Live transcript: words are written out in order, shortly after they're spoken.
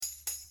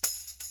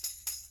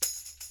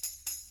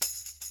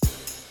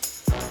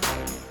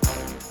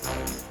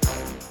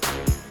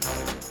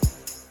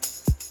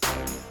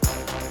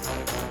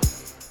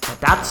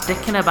Dad's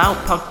Dicking About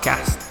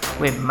podcast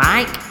with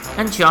Mike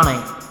and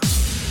Johnny.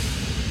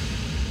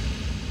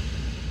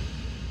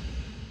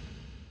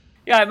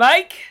 Yeah,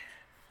 Mike.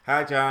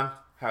 Hi, John.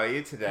 How are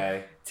you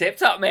today? Tip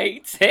top,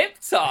 mate.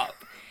 Tip top.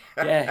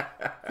 Yeah.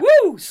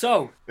 Woo!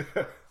 So,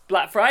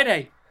 Black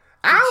Friday.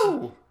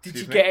 Ow! Did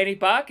you get any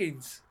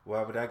bargains?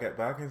 Why would I get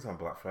bargains on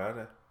Black Friday?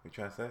 What are you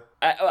trying to say?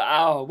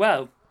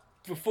 Well,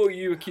 before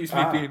you accuse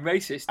me of being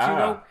racist,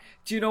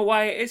 do you know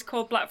why it is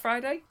called Black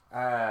Friday?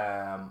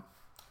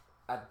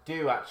 I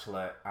do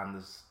actually,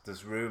 and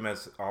there's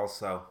rumours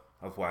also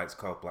of why it's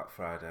called Black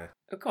Friday.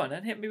 Oh, go on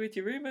then, hit me with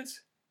your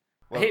rumours.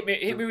 Well, hit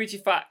me with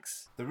your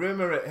facts. The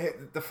rumour,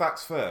 hit the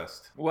facts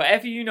first.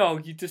 Whatever you know,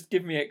 you just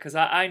give me it, because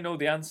I know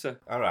the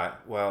answer.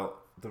 Alright, well,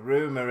 the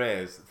rumour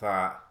is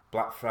that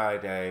Black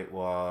Friday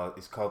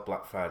is called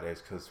Black Friday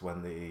because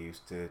when they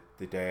used to,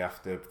 the day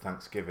after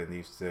Thanksgiving, they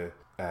used to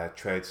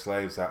trade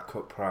slaves at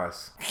cut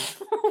price.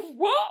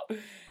 What?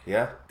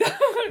 Yeah.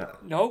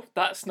 No,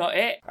 that's not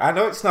it. I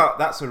know it's not.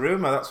 That's a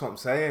rumour. That's what I'm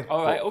saying.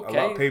 All right, but okay.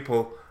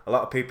 A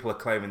lot of people are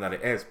claiming that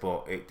it is,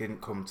 but it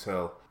didn't come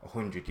till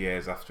 100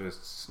 years after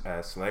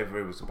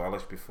slavery was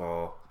abolished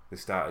before they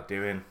started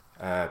doing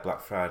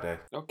Black Friday.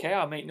 Okay,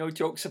 I'll make no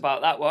jokes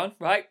about that one.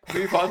 Right,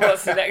 move on.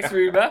 What's the next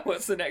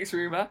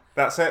rumour?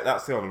 That's it.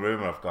 That's the only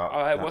rumour I've got.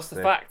 All right, what's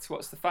the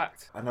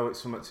fact? I know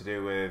it's something to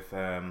do with.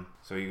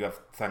 So you have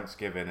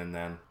Thanksgiving, and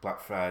then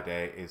Black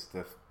Friday is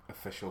the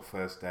official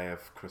first day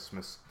of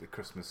Christmas, the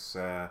Christmas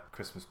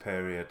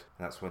period.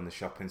 That's when the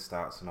shopping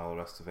starts and all the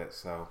rest of it.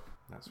 So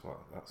that's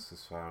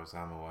as far as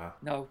I'm aware.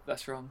 No,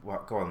 that's wrong.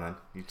 What? Go on then.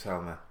 You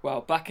tell me.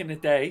 Well, back in the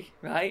day,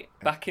 right?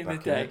 Back in the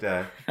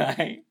day,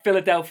 right?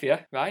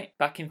 Philadelphia, right?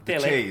 Back in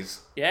Philly. The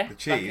cheese. Yeah. The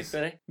cheese. Back in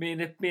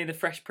Philly. Me and the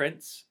Fresh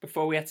Prince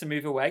before we had to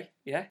move away.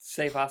 Yeah.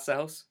 Save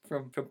ourselves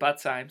from bad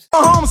times.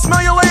 Go home,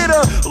 smell you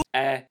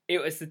later.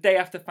 It was the day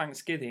after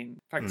Thanksgiving.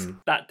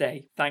 That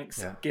day,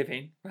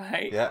 Thanksgiving,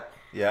 right? Yeah.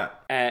 Yeah.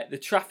 The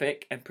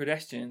traffic and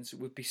pedestrians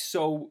would be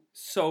so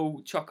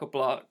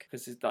chock-a-block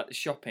because it's like the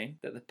shopping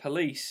that the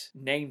police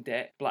named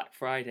it Black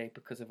Friday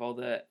because of all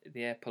the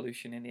air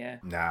pollution in the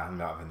air. Nah, I'm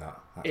not having that.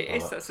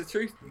 That's the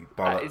truth.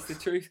 Bollocks. That is the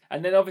truth.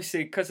 And then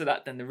obviously because of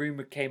that, then the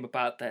rumour came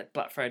about that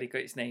Black Friday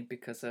got its name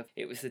because of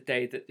it was the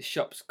day that the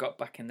shops got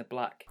back in the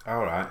black.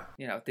 All right.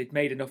 You know, they'd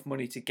made enough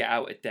money to get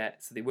out of debt,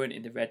 so they weren't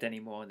in the red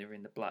anymore and they were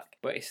in the black.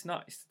 But it's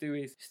not. It's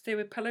to do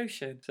with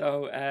pollution.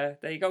 So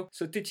there you go.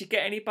 So did you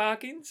get any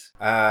bargains?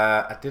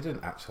 I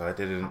didn't actually. I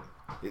didn't.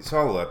 It's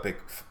all a big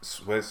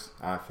swizz,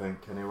 I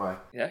think. Anyway.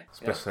 Yeah.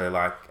 Especially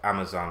like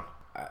Amazon.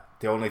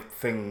 The only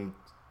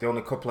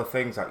couple of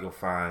things that you'll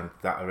find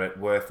that are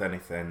worth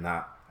anything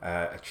that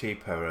are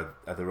cheaper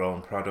are their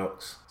own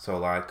products. So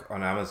like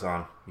on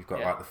Amazon, you've got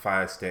like the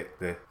Fire Stick,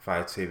 the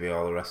Fire TV,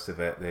 all the rest of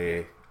it.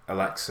 The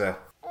Alexa,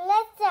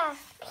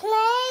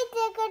 play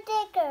Digger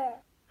Digger.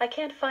 I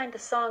can't find the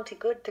song to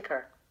Good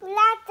Digger.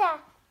 Alexa,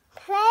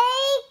 play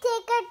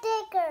Digger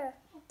Digger.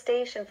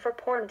 Station for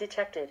porn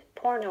detected.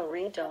 Porno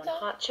ringtone.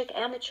 Hot chick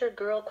amateur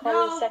girl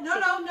calling sexy. No.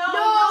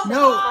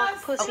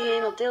 Hot pussy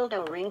anal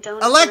dildo ringtone.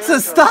 Alexa,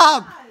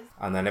 stop!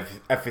 and then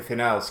everything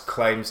else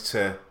claims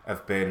to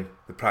have been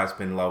the price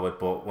been lowered,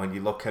 but when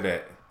you look at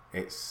it,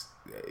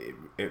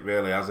 it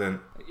really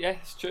hasn't. Yeah,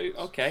 it's true.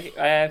 Okay.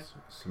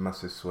 It's a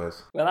massive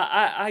swizz. Well,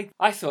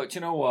 I thought,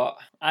 you know what?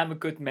 I'm a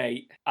good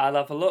mate. I'll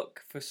have a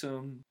look for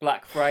some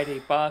Black Friday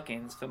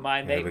bargains for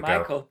my mate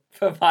Michael.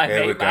 For my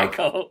mate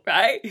Michael,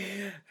 right?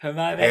 For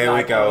my mate Michael. Here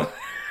we go.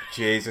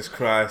 Jesus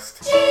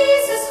Christ.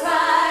 Jesus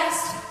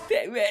Christ.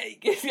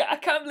 I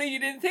can't believe you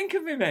didn't think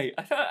of me, mate.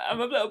 I'm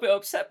a little bit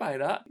upset by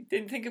that. You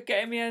didn't think of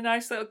getting me a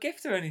nice little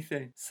gift or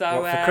anything.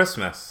 So what, for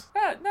Christmas?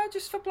 No,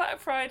 just for Black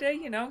Friday,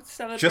 to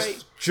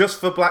celebrate. Just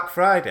for Black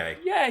Friday?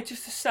 Yeah,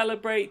 just to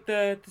celebrate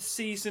the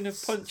season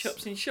of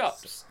punch-ups in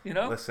shops,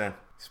 Listen,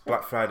 it's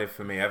Black Friday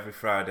for me every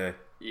Friday.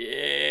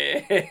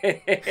 Yeah.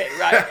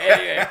 Right,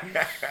 anyway.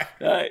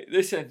 Right,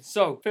 listen,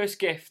 so, first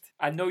gift.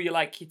 I know you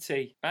like your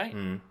tea, right?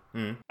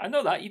 I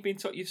know that.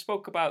 You've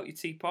spoke about your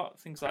teapot,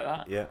 things like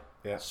that. Yeah.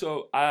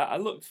 So I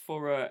looked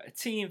for a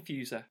tea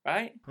infuser,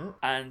 right?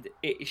 And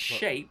it is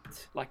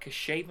shaped like a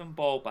shaven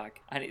ball bag,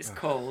 and it's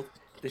called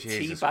the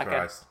Tea Bagger.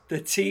 Christ. The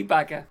Tea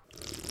Bagger.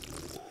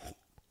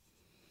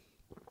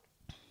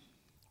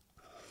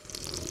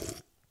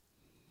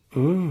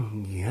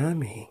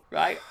 Yummy.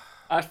 Right?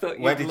 I thought.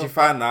 Where did you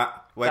find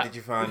that? Where did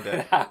you find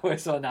it? That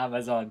was on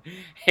Amazon.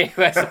 It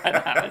was on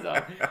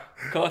Amazon.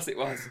 Of course it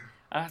was.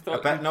 I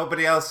bet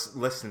nobody else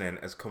listening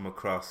has come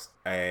across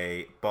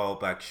a ball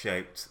bag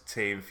shaped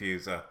tea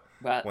infuser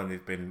when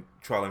they've been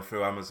trawling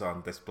through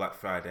Amazon this Black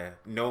Friday.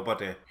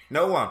 Nobody.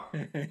 No one.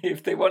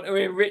 If they want to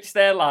enrich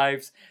their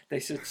lives, they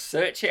should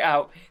search it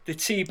out. The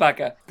Tea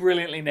Bagger.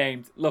 Brilliantly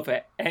named. Love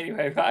it.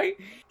 Anyway, right?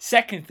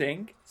 Second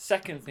thing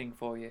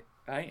for you,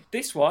 right?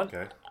 This one,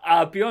 okay.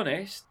 I'll be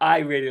honest, I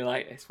really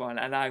like this one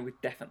and I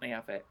would definitely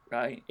have it,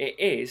 right? It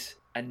is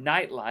a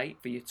night light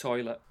for your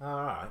toilet.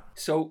 All right.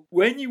 So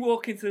when you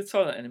walk into the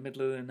toilet in the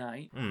middle of the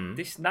night,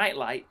 this night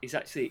light is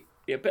actually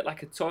a bit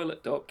like a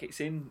toilet duck. It's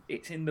in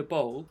the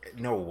bowl.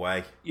 No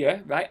way. Yeah,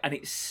 right. And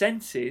it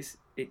senses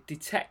It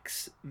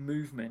detects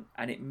movement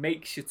and it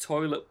makes your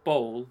toilet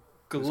bowl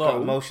glow. It's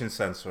got a motion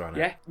sensor on it.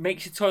 Yeah,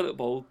 makes your toilet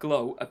bowl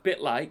glow a bit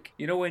like,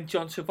 you know, when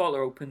John Travolta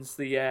opens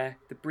the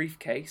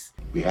briefcase.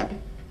 We happy?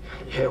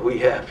 Yeah, we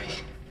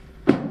happy.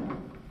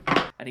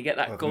 And you get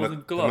that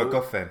golden glow.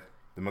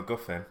 The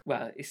MacGuffin.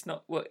 Well, it's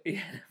not what.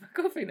 Yeah,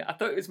 the MacGuffin. I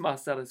thought it was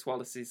Marcellus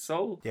Wallace's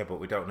soul. Yeah, but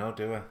we don't know,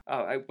 do we?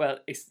 Oh, well,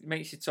 it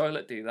makes your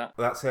toilet do that.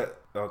 Well, that's it.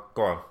 Oh,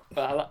 go on.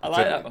 But I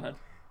like that one.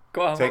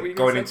 Go on. What were you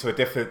going gonna say? into a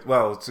different.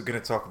 Well, it's going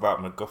to talk about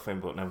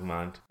MacGuffin, but never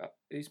mind.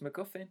 Who's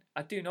MacGuffin?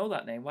 I do know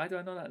that name. Why do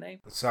I know that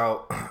name?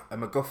 So, a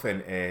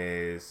MacGuffin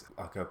is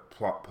like a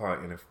plot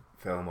point in a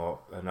film or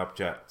an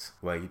object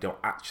where you don't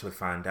actually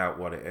find out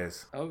what it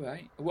is. Oh,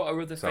 right. What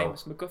are other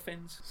famous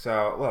MacGuffins?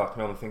 So, well, I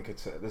can only think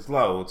there's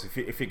loads.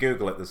 If you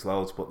Google it, there's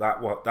loads, but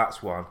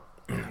that's one.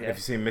 Yeah. Have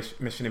you seen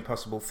Mission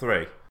Impossible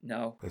 3?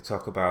 No. They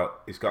talk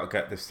about he's got to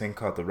get this thing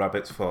called the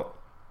rabbit's foot,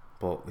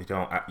 but you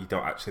don't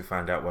actually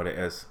find out what it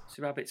is. It's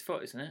a rabbit's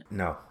foot, isn't it?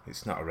 No,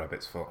 it's not a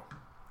rabbit's foot.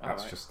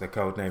 That's right. just the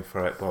code name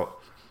for it. But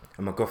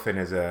a MacGuffin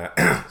is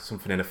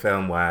something in a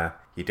film where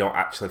you don't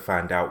actually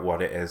find out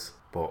what it is,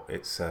 but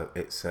it's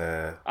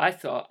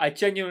I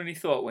genuinely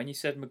thought when you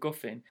said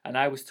MacGuffin and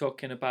I was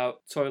talking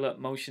about toilet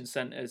motion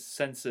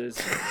sensors,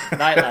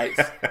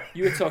 nightlights,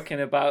 you were talking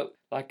about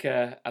like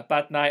a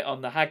bad night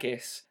on the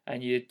haggis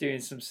and you're doing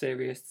some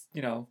serious,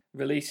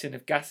 releasing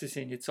of gases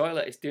in your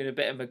toilet. It's doing a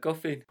bit of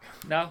MacGuffin.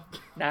 No,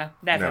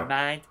 never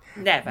mind.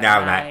 Never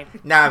mind.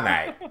 No,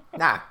 mate.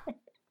 No.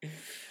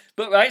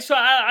 But right, so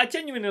I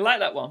genuinely like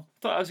that one.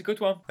 Thought that was a good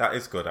one. That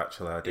is good,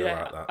 actually. I do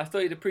like that. I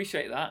thought you'd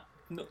appreciate that.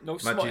 No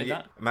smut in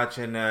that.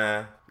 Imagine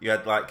you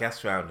had like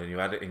guests round and you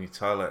had it in your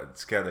toilet and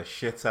scared the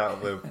shit out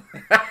of them.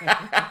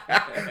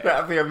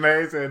 That'd be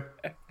amazing.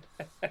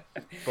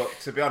 But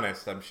to be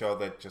honest, I'm sure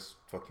they'd just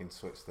fucking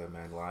switch their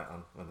main light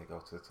on when they go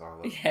to the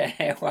toilet.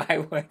 Yeah,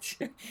 why would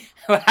you?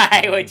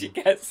 Why would you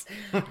guess?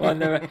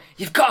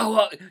 You've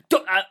got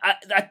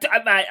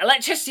to my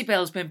electricity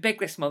bill's been big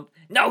this month.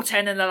 No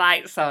turning the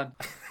lights on.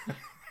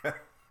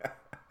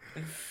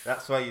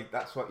 That's what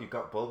you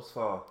got bulbs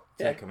for.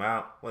 Take them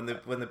out. When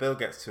the bill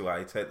gets too high,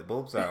 you take the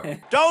bulbs out.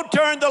 Don't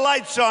turn the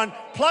lights on.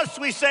 Plus,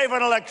 we save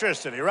on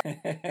electricity,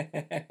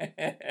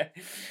 right?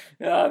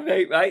 Oh,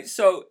 mate, right.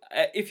 So,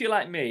 if you're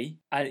like me,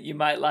 and you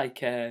might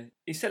like,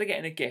 instead of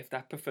getting a gift,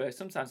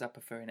 sometimes I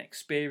prefer an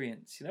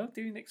experience.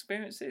 Doing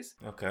experiences.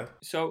 Okay.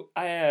 So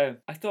I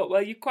thought,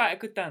 well, you're quite a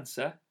good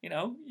dancer. You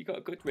got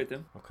a good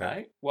rhythm. Okay.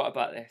 Right? What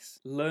about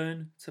this?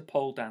 Learn to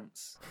pole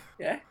dance.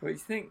 Yeah. What do you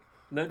think?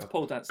 Learn to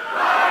pole dance.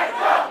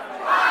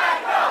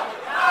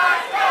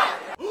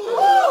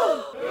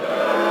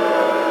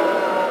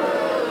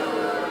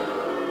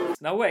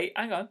 Now wait,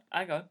 hang on,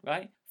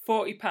 right?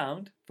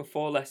 £40 for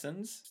 4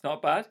 lessons. It's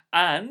not bad.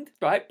 And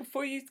right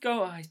before you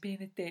go, he's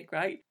being a dick,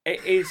 right?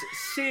 It is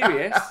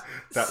serious.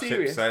 That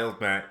serious. ship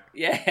sailed, mate.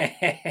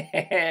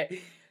 Yeah.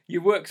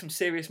 You work some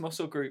serious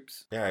muscle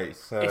groups. Yeah,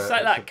 it's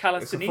like that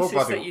calisthenics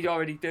that you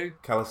already do.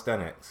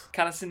 Calisthenics.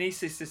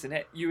 Calisthenics, isn't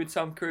it? You and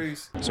Tom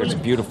Cruise. So it's a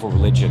beautiful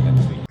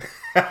religion.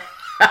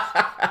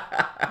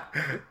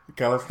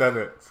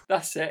 Calisthenics.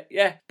 That's it.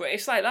 Yeah, but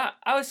it's like that.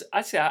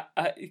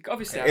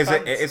 Obviously.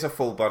 It is a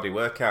full body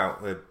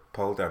workout with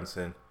pole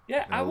dancing.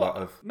 Yeah,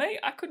 mate,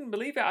 I couldn't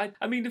believe it.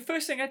 I mean, the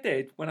first thing I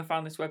did when I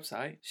found this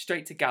website,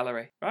 straight to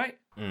gallery, right?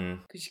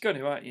 Because you're going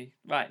to, aren't you?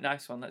 Right,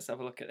 nice one. Let's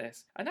have a look at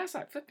this. And I was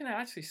like, flipping it.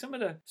 Actually, some of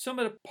the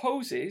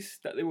poses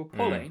that they were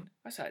pulling,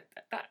 I was like,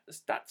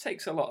 that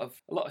takes a lot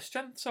of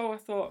strength. So I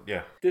thought,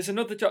 yeah, there's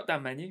another drop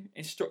down menu,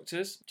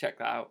 instructors. Check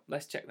that out.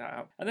 Let's check that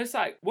out. And there's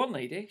like one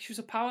lady. She was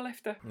a power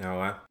lifter.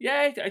 No way.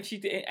 Yeah, and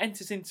she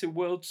enters into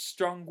world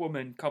strong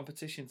woman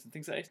competitions and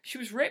things like this. She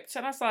was ripped,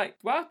 and I was like,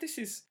 wow, this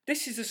is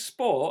a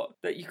sport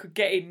that you could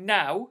get in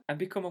now and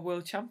become a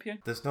world champion.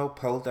 There's no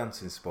pole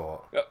dancing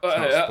sport. It's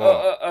not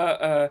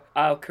sport.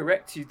 I'll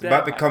correct you there. There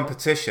might be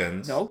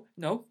competitions. No,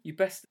 you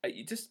best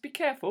you just be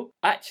careful.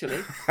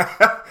 Actually,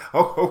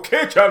 oh,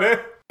 okay, Johnny.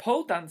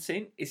 Pole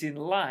dancing is in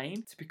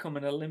line to become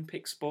an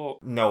Olympic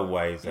sport. No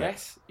way, is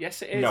it?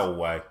 Yes, it is. No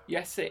way.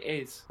 Yes, it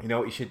is. You know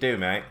what you should do,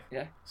 mate?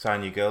 Yeah.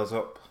 Sign your girls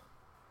up.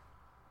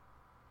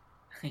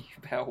 You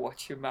better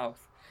watch your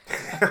mouth.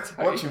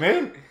 What do you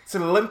mean? It's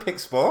an Olympic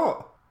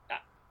sport.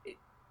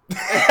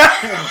 Amazing.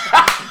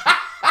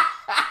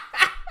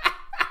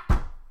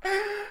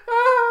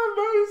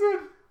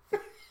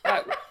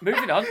 Right,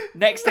 moving on.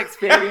 Next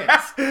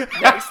experience. I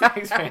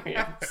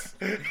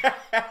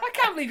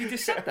can't believe you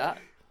just said that.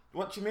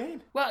 What do you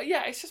mean? Well,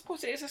 yeah, it's just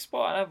it is a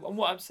sport, and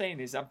what I'm saying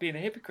is I'm being a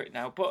hypocrite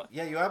now. But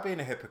yeah, you are being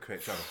a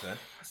hypocrite, Jonathan.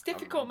 It's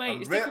difficult,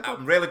 mate.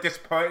 I'm really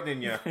disappointed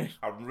in you.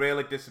 I'm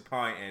really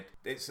disappointed.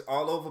 It's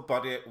all over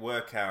body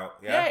workout.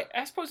 Yeah,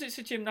 I suppose it's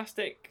a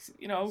gymnastic,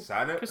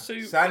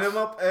 pursuit. Sign them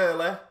up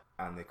early,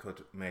 and they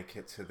could make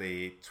it to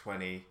the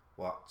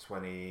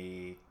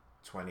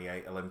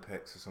 2028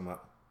 Olympics or something.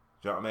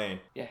 Do you know what I mean?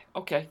 Yeah.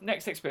 Okay.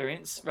 Next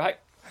experience, right?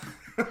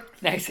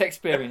 Next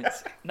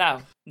experience.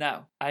 Now,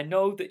 I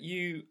know that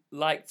you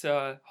like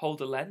to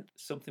hold a length,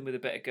 something with a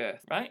bit of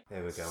girth, right?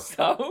 There we go.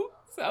 So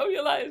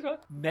you like this one?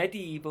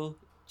 Medieval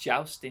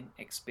jousting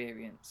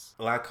experience.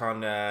 Like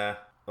on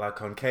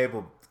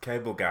Cable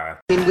Guy.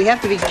 I mean, we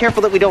have to be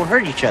careful that we don't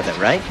hurt each other,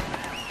 right?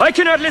 I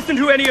cannot listen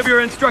to any of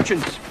your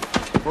instructions,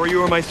 for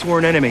you are my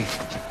sworn enemy,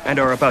 and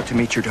are about to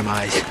meet your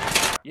demise.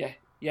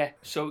 Yeah.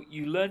 So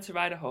you learn to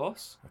ride a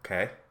horse.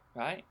 Okay.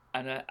 Right?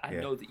 And I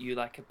know that you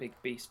like a big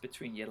beast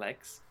between your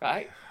legs,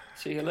 right?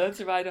 So you learn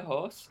to ride a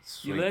horse.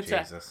 You learn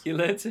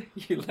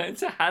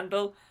to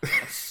handle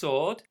a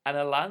sword and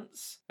a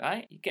lance,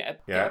 right? You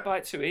get a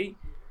bite to eat,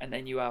 and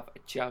then you have a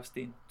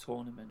jousting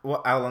tournament.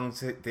 What? How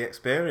long's it, the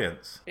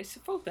experience? It's a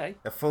full day.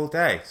 A full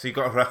day. So you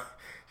got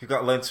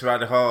to learn to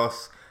ride a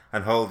horse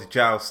and hold a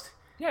joust.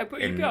 Yeah,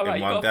 but you'll be alright.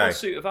 You got a full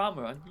suit of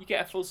armour on. You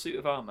get a full suit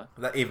of armour.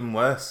 That's even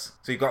worse.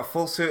 So you've got a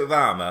full suit of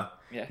armour.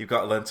 Yeah. You've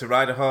got to learn to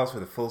ride a horse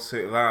with a full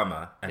suit of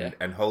armour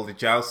and hold a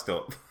joust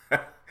up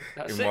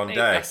in one day.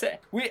 That's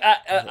it.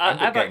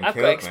 I've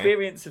got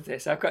experience of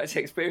this. I've got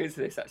experience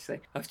of this,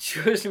 actually. I've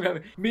just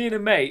remembered. Me and a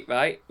mate,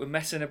 right, were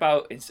messing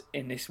about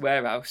in this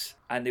warehouse,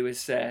 and there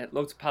was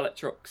loads of pallet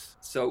trucks.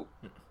 So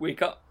we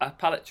got a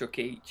pallet truck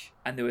each,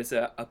 and there was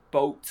a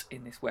boat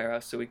in this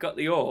warehouse. So we got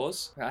the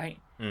oars, right?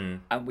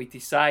 And we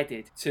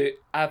decided to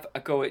have a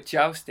go at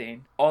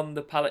jousting on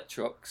the pallet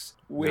trucks.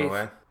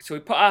 So we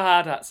put our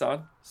hard hats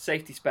on,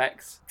 safety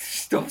specs,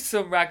 stuffed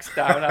some rags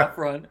down our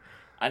front,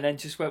 and then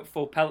just went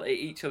full pelt at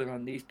each other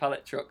on these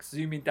pallet trucks,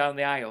 zooming down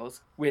the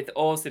aisles with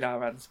oars in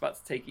our hands, about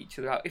to take each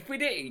other out. If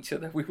we'd hit each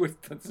other, we would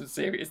have done some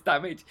serious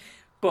damage.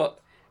 But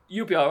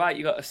you'll be all right.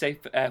 You got a safe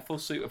full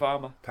suit of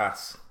armour.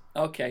 Pass.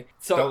 Okay.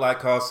 So don't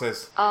like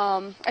horses.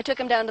 I took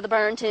him down to the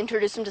barn to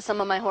introduce him to some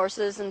of my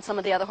horses and some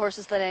of the other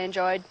horses that I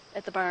enjoyed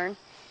at the barn.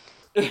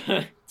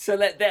 So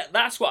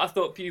that's what I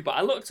thought for you. But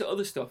I looked at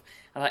other stuff,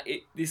 and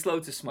there's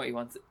loads of smutty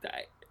ones.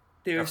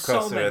 There are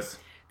so many.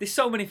 There's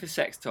so many for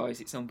sex toys.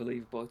 It's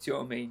unbelievable. Do you know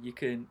what I mean?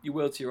 Your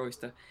world's your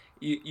oyster.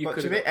 What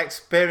do you mean?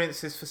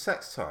 Experiences for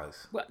sex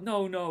toys? Well,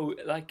 no,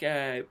 like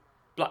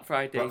Black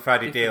Friday. Black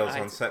Friday deals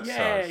on sex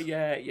toys.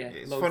 Yeah.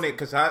 It's funny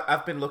because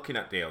I've been looking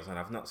at deals and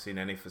I've not seen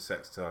any for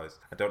sex toys.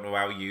 I don't know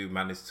how you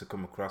managed to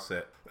come across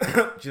it.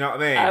 Do you know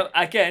what I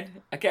mean?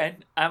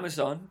 Again,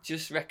 Amazon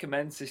just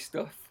recommends this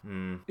stuff.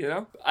 You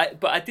know,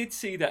 but I did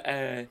see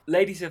that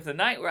Ladies of the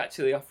Night were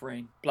actually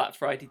offering Black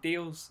Friday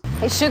deals.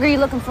 Hey, Sugar, you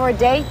looking for a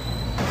date?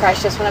 The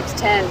price just went up to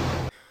 10.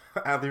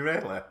 Are they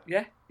really?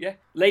 Yeah.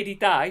 Lady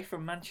Di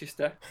from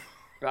Manchester,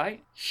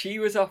 right? She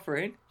was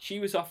offering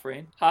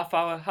half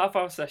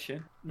hour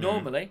session.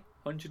 Normally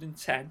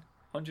 £110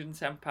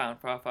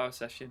 for half hour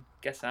session.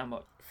 Guess how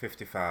much?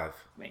 55.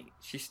 Mate,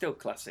 she's still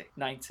classy.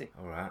 90.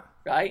 All right.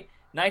 Right?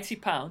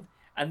 £90,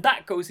 and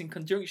that goes in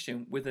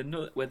conjunction with an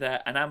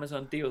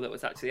Amazon deal that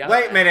was actually out there.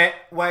 Wait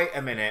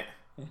a minute.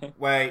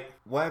 Wait,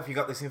 where have you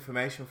got this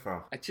information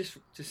from? I just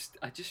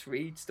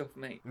read stuff,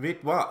 mate.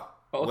 Read what?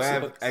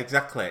 Where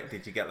exactly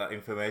did you get that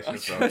information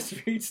from? I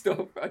just read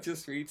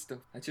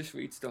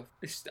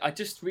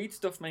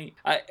stuff, mate.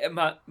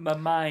 My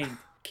mind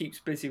keeps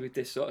busy with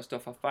this sort of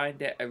stuff. I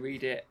find it, I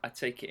read it, I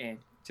take it in.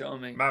 Do you know what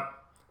I mean?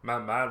 My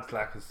mind's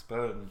like a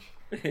sponge.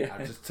 Yeah.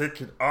 I just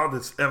take in all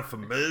this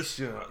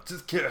information. I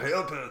just can't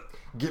help it.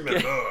 Give me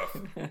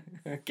love.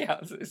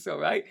 It's all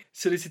right.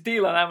 So there's a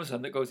deal on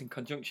Amazon that goes in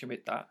conjunction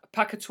with that. A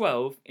pack of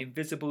 12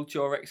 invisible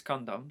Durex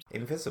condoms.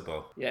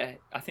 Invisible? Yeah,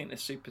 I think they're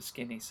super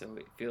skinny, so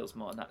it feels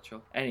more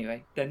natural.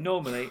 Anyway, they're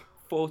normally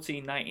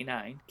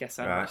 $14.99. Guess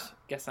how much?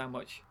 Guess how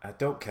much? I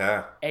don't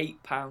care.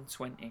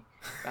 £8.20.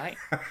 Right?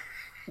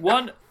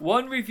 One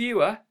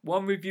reviewer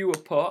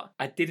put,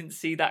 I didn't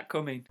see that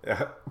coming.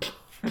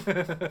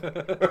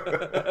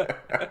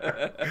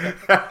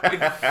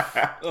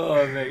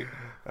 Oh, mate.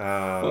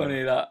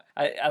 Funny that.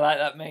 I like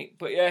that, mate.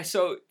 But yeah,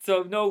 so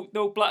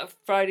no Black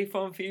Friday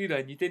fun for you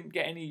then. You didn't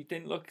get any. You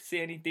didn't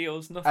see any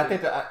deals. Nothing. I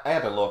did. I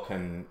had a look,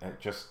 and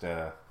it's just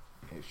a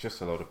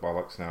load of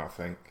bollocks now. I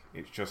think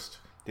it's just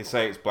they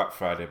say it's Black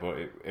Friday, but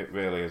it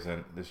really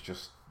isn't. There's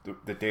just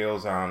the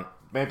deals aren't.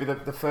 Maybe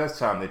the first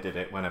time they did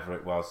it, whenever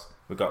it was,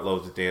 we got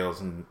loads of deals,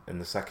 and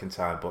the second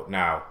time, but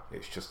now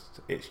it's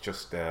just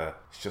a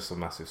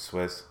massive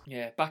swizz.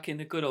 Yeah, back in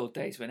the good old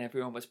days when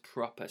everyone was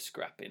proper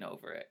scrapping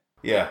over it.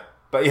 Yeah,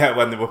 but yeah,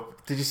 when they were.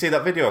 Did you see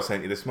that video I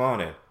sent you this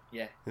morning?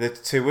 Yeah. The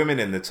two women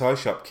in the toy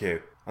shop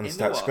queue and they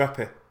start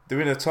scrapping. They're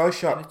in a toy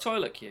shop. In a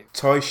toilet queue?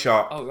 Toy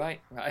shop. Oh,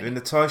 right. They're in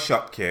the toy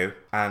shop queue,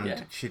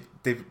 and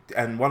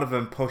and one of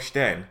them pushed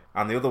in,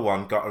 and the other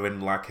one got her in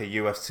like a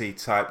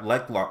UFC type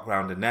leg lock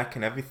round her neck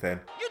and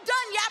everything. You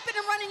done yapping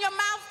and running your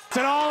mouth? It's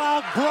an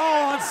all-out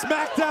brawl on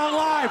SmackDown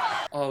Live.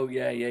 Oh,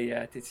 yeah,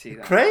 I did see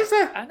that. Crazy.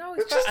 I know.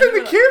 It's just in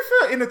the queue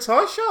in a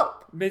toy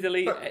shop.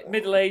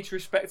 Middle-aged,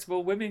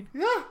 respectable women.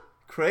 Yeah.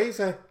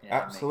 Crazy. Yeah,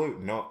 absolute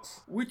mate.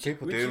 Nuts.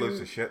 People do lose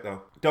their shit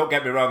though. Don't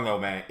get me wrong though,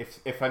 mate.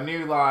 If I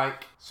knew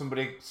like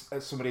somebody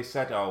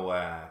said,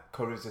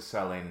 Currys are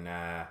selling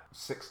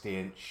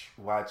 60-inch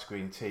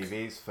widescreen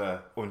TVs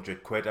for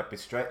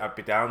 £100, I'd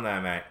be down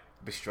there, mate.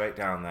 I'd be straight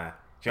down there.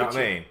 Do you know what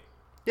I mean?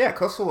 Yeah, of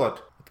course I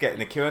would.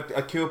 Getting a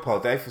queue up all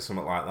day for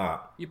something like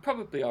that. You're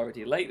probably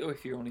already late though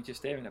if you're only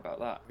just hearing about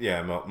that.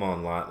 Yeah, more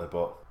than likely.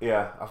 But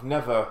yeah, I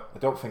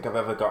don't think I've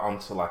ever got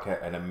onto like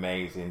an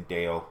amazing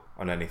deal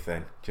on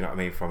anything. Do you know what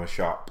I mean? From a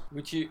shop.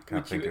 Would you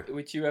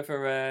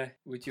ever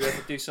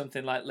do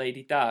something like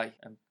Lady Di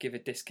and give a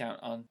discount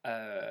on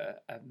a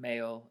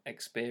male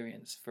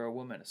experience for a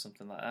woman or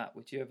something like that?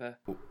 Would you ever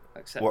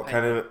accept? What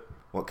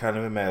kind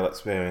of a male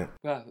experience?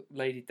 Well,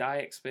 Lady Di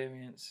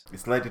experience.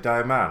 Is Lady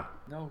Di a man?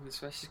 No,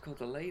 that's why she's called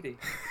a lady.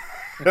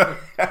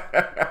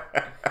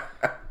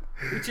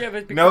 Would you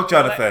ever? No,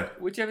 Jonathan.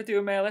 Would you ever do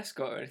a male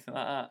escort or anything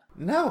like that?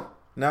 No.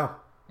 Why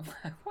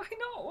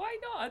not? Why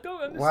not? I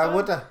don't understand. Why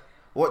would I?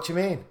 What do you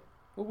mean?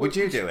 Well, would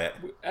you do it?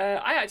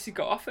 I actually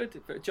got offered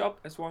for a job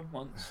as one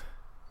once,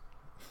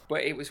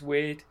 but it was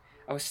weird.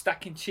 I was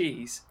stacking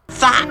cheese.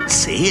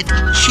 Fancy cheese.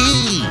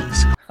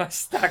 I was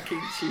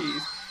stacking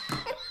cheese.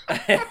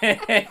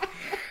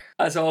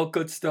 As all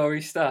good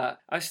stories start.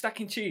 I was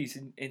stacking cheese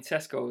in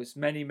Tesco's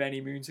many,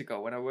 many moons ago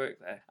when I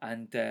worked there.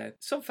 And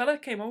some fella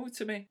came over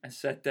to me and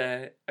said,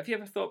 have you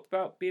ever thought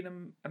about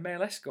being a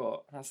male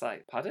escort? And I was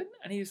like, pardon?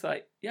 And he was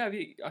like, yeah,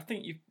 I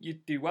think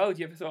you'd do well. Have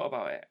you ever thought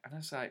about it? And I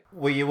was like...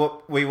 Were you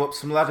up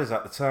some ladders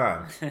at the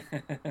time?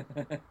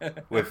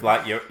 With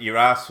like your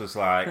ass was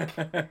like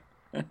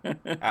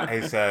at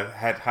his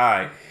head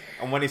height.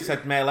 And when he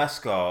said male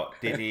escort,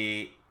 did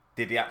he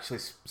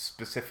actually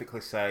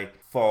specifically say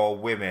for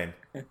women?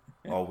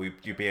 Or would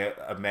you be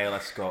a male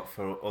escort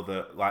for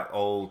other, like,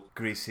 old,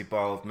 greasy,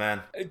 bald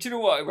men? Do you know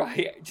what,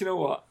 right? Do you know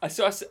what? I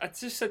just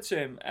said to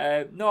him,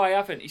 no, I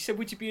haven't. He said,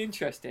 would you be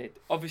interested?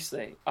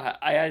 Obviously,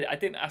 I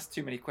didn't ask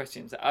too many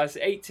questions. I was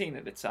 18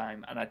 at the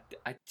time, and I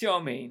do you know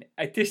what I mean?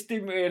 This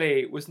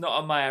was not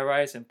on my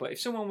horizon. But if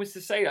someone was to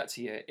say that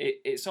to you,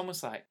 it's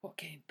almost like, what,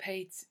 getting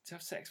paid to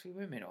have sex with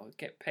women or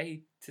get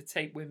paid to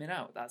take women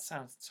out? That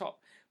sounds top.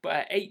 But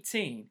at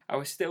 18,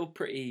 I still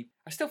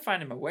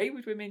finding my way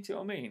with women, do you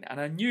know what I mean? And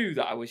I knew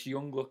that I was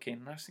young looking.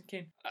 And I was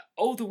thinking,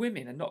 older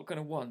women are not going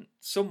to want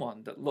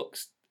someone that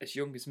looks as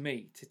young as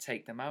me to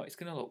take them out. It's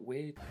going to look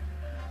weird.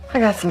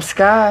 I got some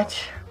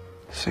scotch.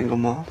 Single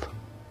malt?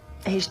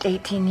 Aged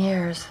 18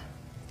 years.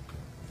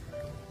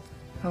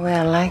 The way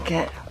I like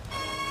it.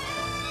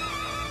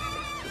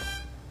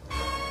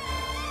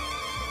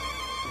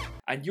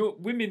 And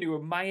women who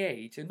are my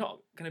age are not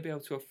going to be able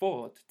to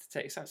afford to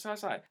take sex. So I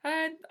was like,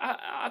 and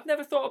I've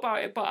never thought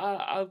about it, but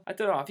I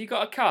don't know. Have you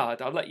got a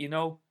card? I'll let you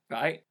know,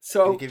 right?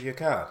 So did he give you a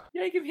card?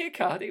 Yeah, he gave me a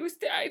card.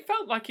 It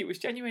felt like it was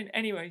genuine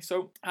anyway.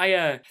 So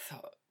I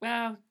thought,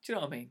 well, do you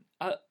know what I mean?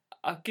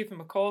 I'll give him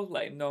a call,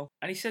 let him know.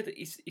 And he said,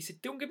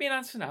 don't give me an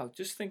answer now.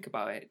 Just think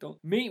about it.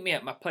 Don't meet me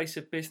at my place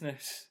of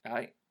business,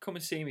 right? Come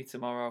and see me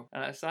tomorrow.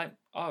 And I was like,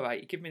 all right,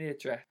 you give me the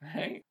address,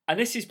 right? And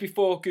this is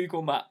before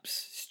Google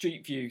Maps,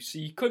 Street View, so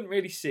you couldn't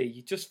really see.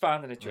 You just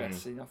found an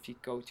address, and off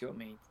you'd go, do you know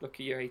what I mean? Look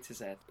at your A to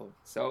Z.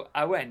 So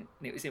I went,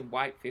 and it was in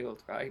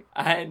Whitefield, right?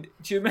 And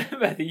do you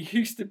remember there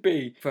used to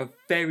be, for a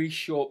very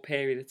short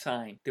period of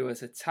time, there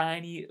was a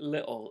tiny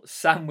little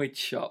sandwich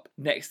shop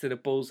next to the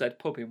Bull's Head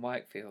pub in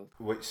Whitefield.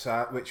 Which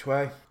side? Which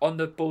way? On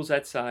the Bull's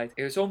Head side.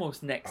 It was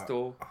almost next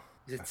door.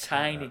 It was a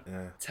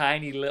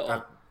tiny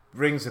little...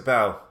 Rings a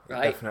bell.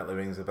 Right? It definitely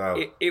rings a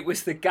bell. It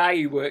was the guy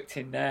who worked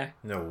in there.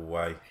 No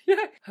way.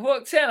 Yeah. I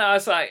walked in and I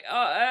was like,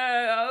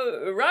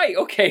 right,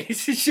 okay,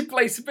 this is your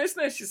place of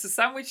business. It's a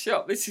sandwich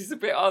shop. This is a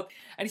bit odd.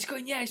 And he's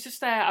going, yeah, it's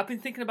just there. I've been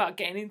thinking about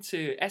getting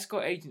into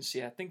escort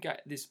agency. I think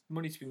there's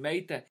money to be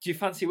made there. Do you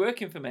fancy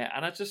working for me?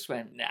 And I just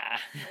went, nah,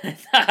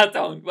 I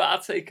don't. But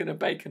I'll take a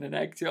bacon and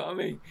egg. Do you know what I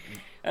mean?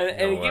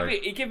 And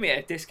he gave me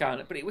a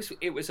discount, but it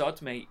was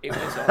odd, mate. It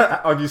was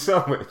odd. On your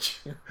sandwich?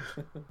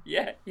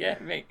 yeah,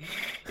 mate.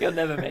 He'll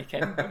never make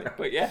any money,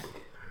 but yeah.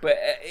 But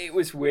it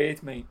was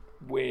weird, mate.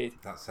 Weird.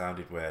 That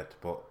sounded weird,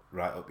 but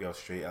right up your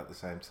street at the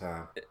same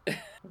time.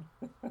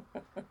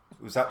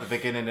 Was that the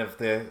beginning of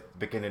the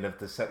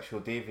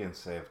sexual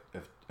deviancy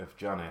of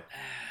Johnny?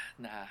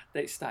 Nah,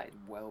 they started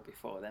well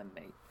before then,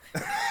 mate.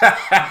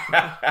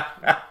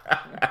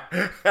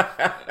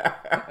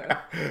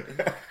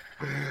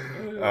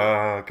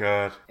 Oh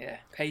God. Yeah,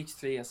 page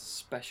 3 has a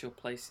special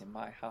place in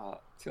my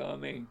heart. Do you know what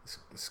I mean?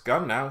 It's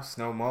gone now. It's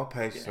no more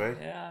page 3.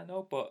 Yeah, I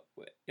know, but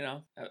you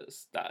know,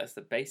 that was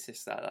the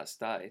basis that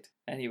started.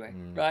 Anyway,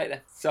 right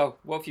then. So,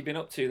 what have you been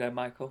up to then,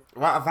 Michael?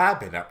 What have I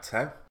been up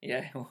to?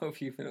 Yeah, what have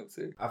you been up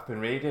to? I've been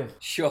reading.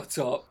 Shut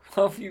up.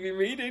 What have you been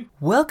reading?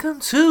 Welcome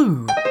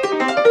to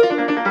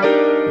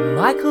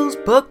Michael's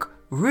Book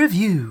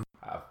Review.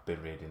 I've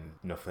been reading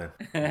nothing.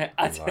 I've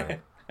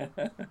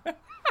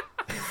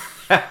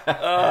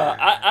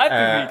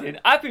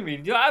been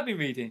reading. You know what I've been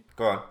reading?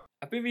 Go on.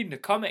 I've been reading a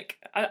comic.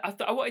 I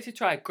wanted to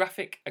try a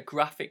graphic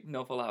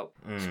novel out.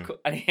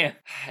 And yeah,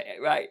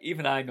 right,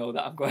 even I know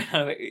that I'm going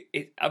on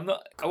it. I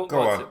won't go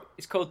on.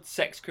 It's called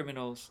Sex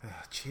Criminals. Oh,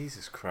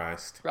 Jesus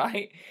Christ.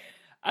 Right?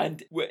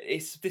 And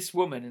it's this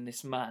woman and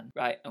this man,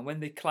 right? And when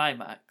they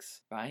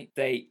climax, right,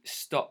 they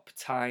stop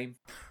time.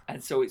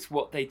 And so it's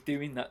what they do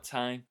in that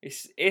time.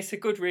 It's a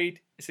good read.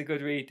 It's a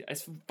good read.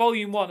 It's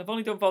volume 1. I've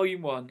only done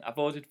volume 1. I've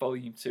ordered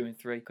volume 2 and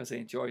 3 because I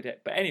enjoyed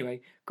it. But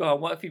anyway, go on.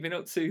 What have you been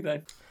up to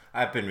then?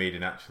 I've been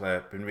reading, actually.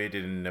 I've been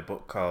reading a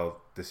book called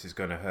This Is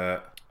Gonna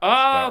Hurt.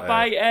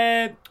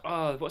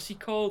 What's he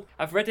called?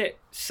 I've read it.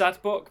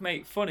 Sad book,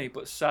 mate. Funny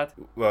but sad.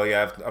 Well,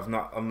 yeah, I'm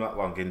not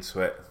long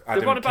into it.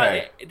 The one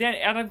about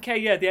Adam Kay,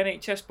 yeah, the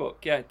NHS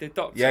book, yeah, the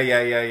doctor.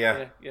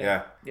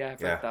 Yeah.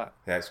 I've read that.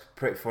 Yeah, it's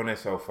pretty funny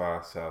so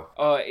far. So.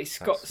 Oh, it's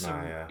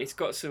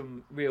got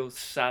some real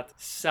sad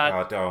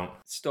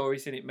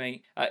stories in it,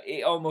 mate.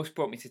 It almost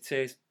brought me to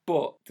tears,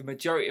 but the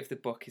majority of the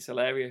book is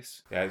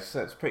hilarious. Yeah,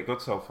 it's pretty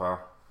good so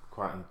far.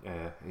 Quite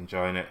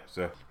enjoying it. It's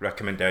a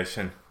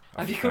recommendation.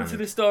 Have you come to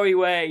the story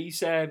where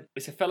it's a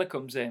fella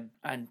comes in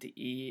and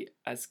he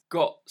has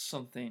got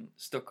something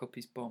stuck up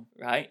his bum,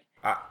 right?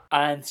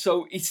 And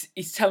so he's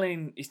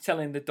telling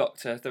the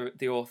doctor,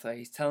 the author,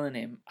 he's telling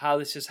him how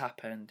this has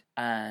happened,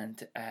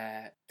 and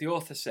the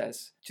author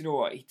says, "Do you know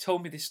what? He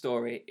told me this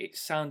story. It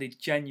sounded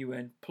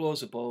genuine,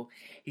 plausible.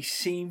 He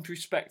seemed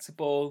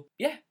respectable.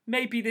 Yeah,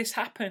 maybe this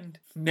happened.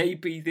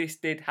 Maybe this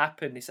did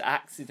happen. This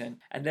accident."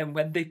 And then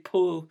when they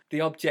pull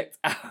the object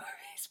out of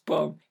his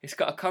bum, it's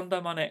got a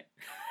condom on it.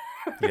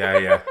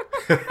 Yeah.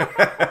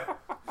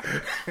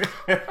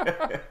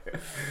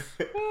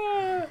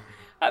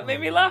 That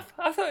made me laugh.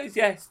 I thought it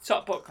was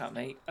top book, that,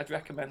 mate. I'd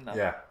recommend that.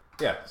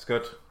 Yeah, it's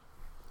good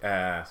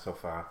so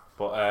far.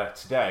 But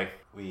today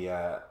we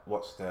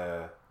watched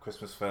a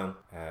Christmas film,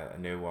 a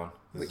new one.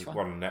 There's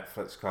one on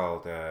Netflix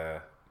called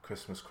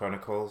Christmas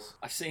Chronicles.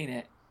 I've seen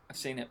it.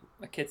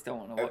 My kids don't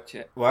want to watch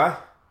it. Why?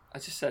 I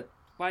just said,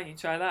 "Why don't you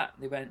try that?"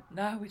 And they went,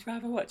 "No, we'd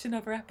rather watch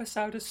another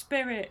episode of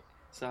Spirit."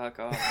 So I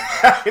go,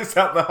 Is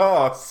that the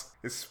horse?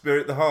 Is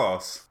Spirit the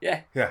horse?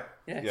 Yeah,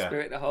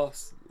 Spirit the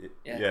horse.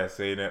 Yeah,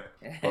 seen it.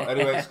 But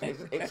anyway,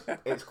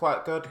 it's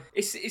quite good.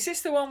 Is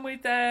this the one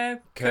with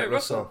Kurt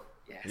Russell?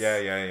 Yes.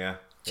 Yeah.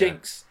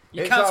 Jinx.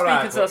 You can't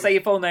speak until I say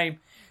your full name.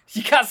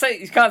 You can't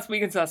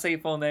speak until I say your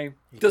full name.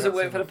 Doesn't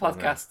work for the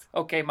podcast.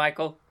 Okay,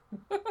 Michael.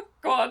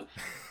 Go on.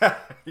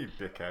 You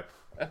dickhead.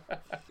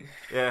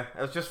 Yeah,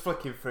 I was just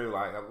flicking through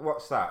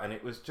what's that? And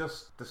it was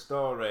just the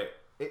story.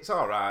 It's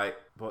alright,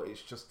 but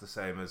it's just the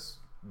same as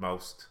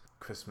most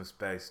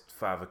Christmas-based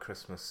Father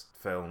Christmas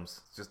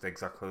films. It's just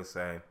exactly the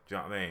same. Do you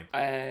know what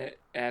I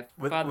mean?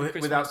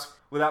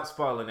 Without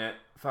spoiling it,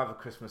 Father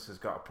Christmas has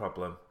got a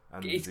problem,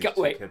 and these two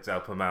kids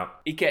help him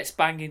out. He gets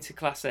banged into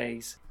Class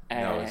A's.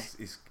 No,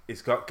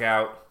 he's got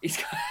gout. He's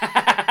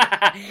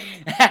got...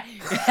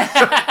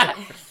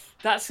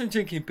 That's from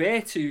drinking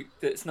beer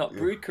that's not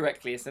brewed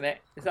correctly, isn't it?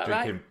 Is that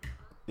right?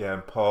 Yeah,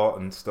 and port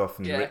and stuff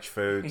and rich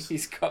foods.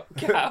 He's got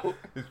gout.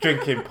 He's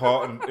drinking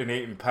port and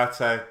eating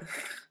pate.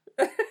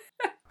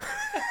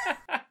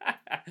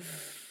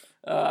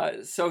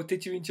 So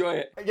did you enjoy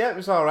it? Yeah, it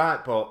was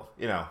alright, but,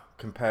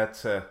 compared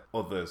to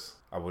others,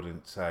 I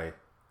wouldn't say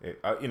it.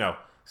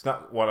 It's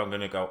not what I'm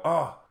going to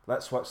go,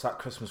 let's watch that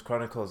Christmas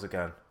Chronicles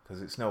again.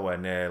 Because it's nowhere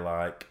near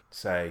like,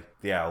 say,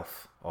 The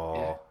Elf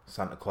or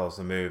Santa Claus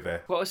the movie.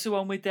 What was the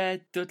one with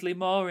Dudley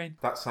Moore in?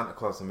 That's Santa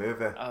Claus the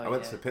movie. I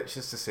went to the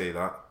pictures to see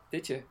that.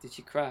 Did you? Did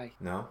you cry?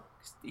 No.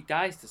 He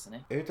dies, doesn't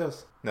he? Who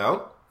does?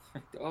 No.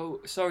 Oh,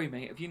 sorry,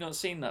 mate. Have you not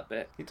seen that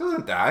bit? He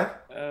doesn't die.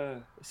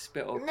 It's a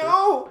bit awkward.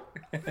 No!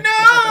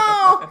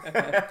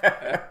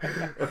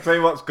 I'll tell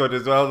you what's good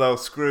as well, though.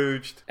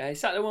 Scrooged.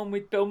 Is that the one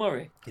with Bill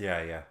Murray?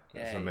 Yeah.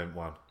 It's a mint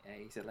one. Yeah,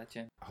 he's a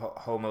legend.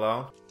 Home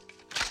Alone.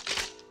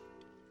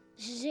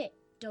 This is it.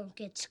 Don't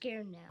get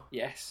scared now.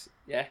 Yes,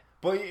 yeah.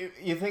 But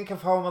you think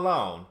of Home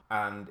Alone,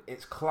 and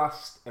it's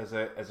classed as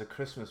a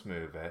Christmas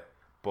movie,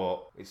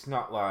 but it's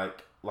not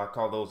like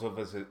all those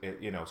others.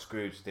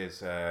 Scrooged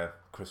is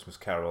Christmas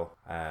Carol.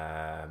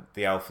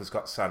 The Elf has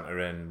got Santa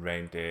in,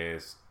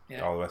 reindeers,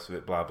 all the rest of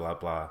it, blah blah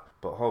blah.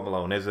 But Home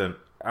Alone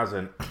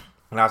hasn't.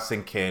 And I was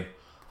thinking,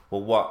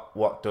 well,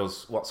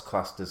 what's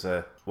classed as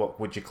what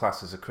would you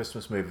class as a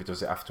Christmas movie?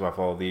 Does it have to have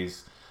all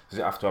these? Does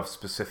it have to have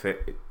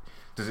specific?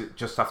 Does it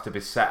just have to be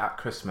set at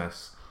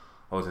Christmas,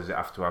 or does it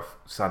have to have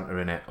Santa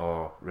in it,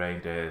 or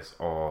reindeers,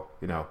 or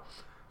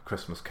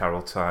Christmas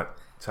Carol type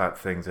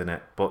things in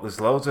it? But there's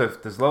loads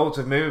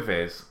of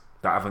movies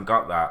that haven't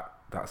got that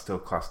are still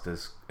classed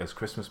as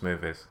Christmas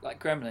movies.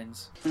 Like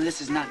Gremlins.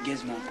 This is not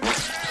Gizmo.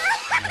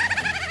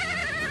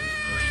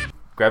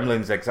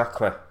 Gremlins,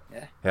 exactly.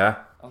 Yeah. Yeah.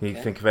 Okay. Can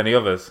you think of any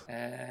others?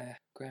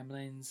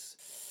 Gremlins.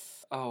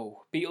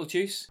 Oh,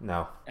 Beetlejuice.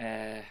 No.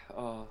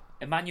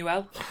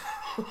 Emmanuel.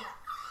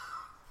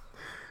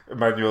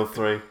 Emmanuel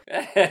 3.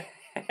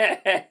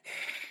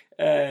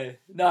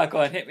 No, go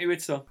on, hit me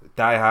with some.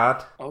 Die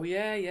Hard. Oh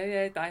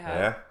yeah, Die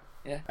Hard.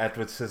 Yeah.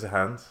 Edward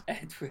Scissorhands.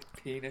 Edward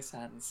Penis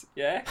Hands.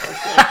 Yeah.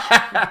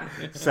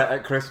 Okay. Set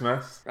at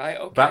Christmas. Right.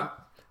 Okay.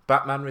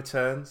 Batman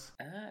Returns.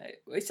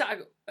 Is that?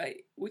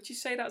 Would you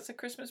say that's a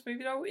Christmas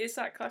movie though? Is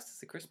that classed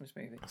as a Christmas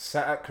movie?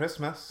 Set at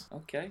Christmas.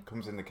 Okay.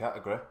 Comes in the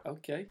category.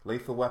 Okay.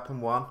 Lethal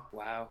Weapon 1.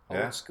 Wow.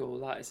 Yeah. Old school,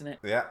 that isn't it?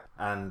 Yeah.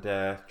 And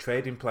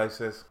Trading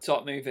Places.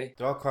 Top movie.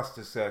 They're all classed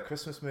as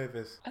Christmas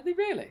movies. Are they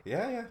really?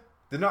 Yeah.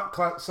 They're not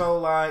so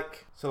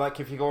like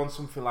if you go on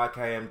something like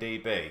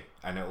IMDb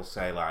and it'll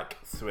say like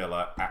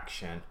thriller,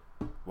 action,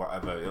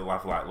 whatever, it'll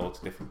have like loads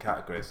of different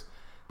categories.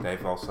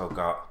 They've also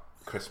got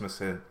Christmas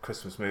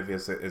movie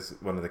is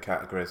one of the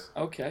categories.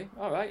 Okay,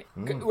 all right.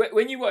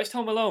 When you watched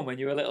Home Alone when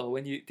you were little,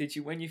 when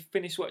you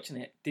finished watching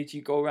it, did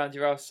you go around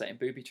your house setting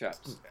booby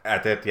traps? I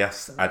did,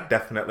 yes, I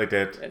definitely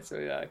did. That's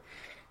what I.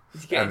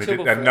 Did you get in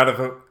trouble? And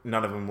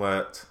none of them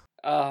worked.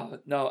 Oh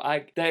no!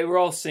 They were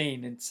all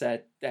seen and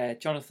said,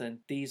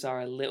 Jonathan, these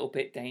are a little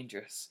bit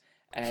dangerous.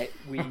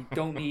 We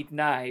don't need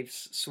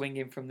knives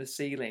swinging from the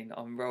ceiling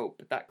on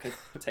rope. That could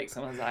take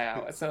someone's eye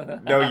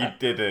out. No, you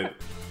didn't.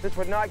 This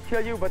would not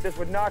kill you, but this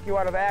would knock you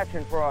out of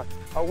action for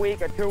a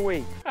week or 2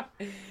 weeks.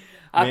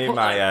 Me and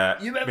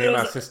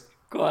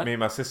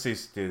my sister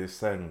used to do this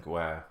thing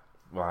where,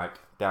 like,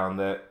 down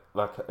the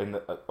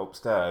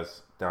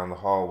upstairs, down the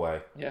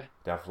hallway. Yeah.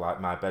 They'd have like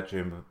my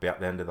bedroom would be at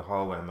the end of the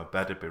hallway, and my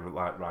bed would be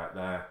like right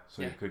there,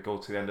 so you could go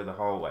to the end of the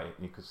hallway and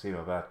you could see my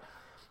bed.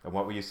 And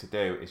what we used to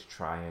do is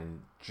try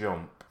and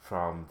jump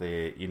from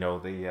the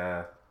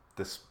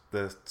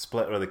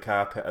splitter of the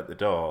carpet at the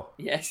door.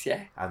 Yes,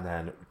 yeah. And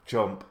then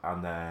jump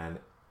and then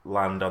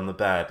land on the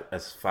bed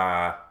as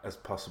far as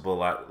possible,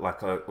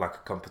 like a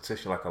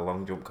competition, like a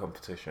long jump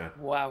competition.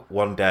 Wow.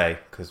 One day,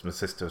 because my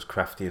sister was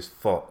crafty as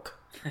fuck,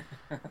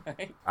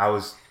 I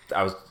was.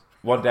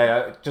 One day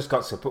I just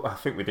got to. I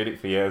think we did it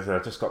for years, and I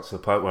just got to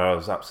the point where I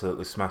was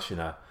absolutely smashing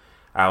her.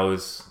 I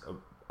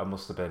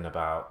must have been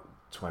about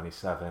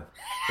 27.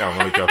 No, I'm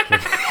only joking.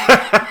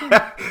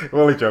 I'm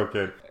only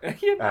joking.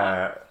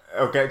 I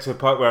was getting to the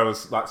point where I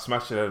was like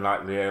smashing her, and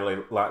like really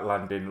like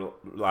landing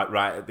like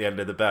right at the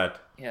end of the bed.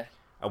 Yeah.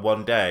 And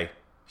one day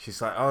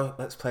she's like, "Oh,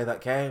 let's play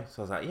that game."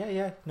 So I was like,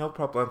 "Yeah, no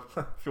problem.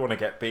 If you want to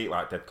get beat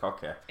like dead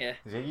cocky, yeah.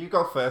 She said, you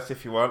go first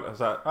if you want." I was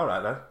like, "All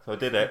right then." So I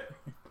did it.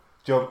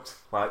 Jumped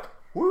like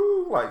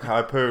woo, like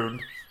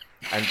harpooned,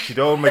 and she'd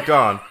only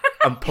gone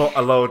and put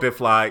a load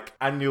of like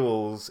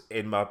annuals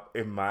in my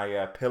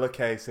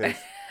pillowcases.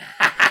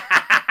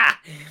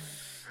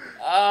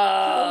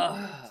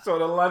 So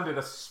I landed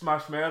a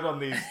smash my head on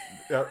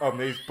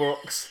these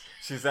books.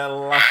 She's there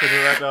laughing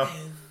her head off.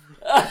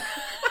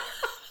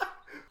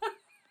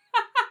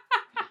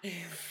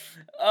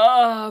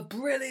 Oh,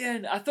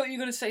 brilliant! I thought you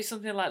were going to say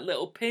something like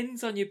little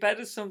pins on your bed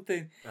or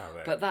something,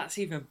 but that's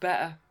even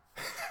better.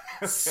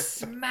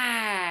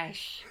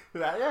 Smash!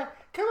 Like, yeah,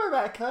 come on,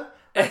 Rebecca.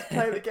 Let's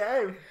play the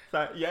game.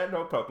 Like, yeah,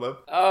 no problem.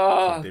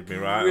 Oh, did me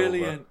right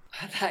brilliant!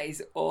 Over. That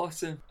is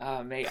awesome.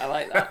 Oh, mate, I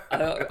like that.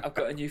 I've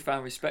got a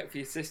newfound respect for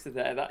your sister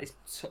there. That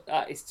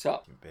is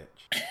top.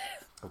 Bitch.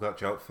 I've got a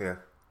joke for you.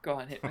 Go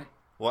on, hit me.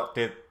 What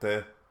did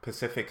the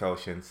Pacific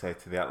Ocean say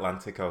to the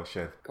Atlantic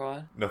Ocean? Go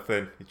on.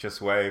 Nothing. It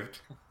just waved.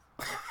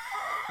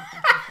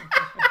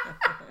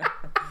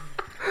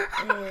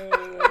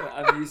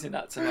 I'm using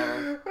that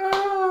tomorrow.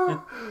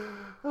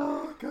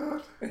 Oh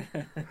God.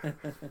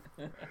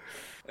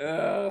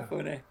 Oh,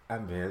 funny.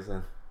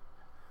 Amazing.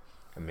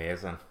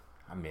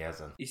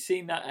 You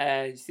seen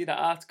that? You see that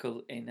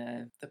article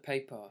in the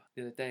paper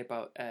the other day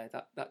about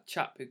that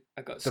chap who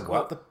I got the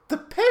what? The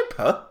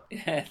paper?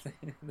 Yeah.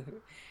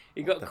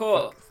 He got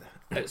caught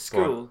at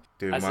school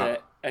as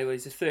he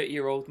was a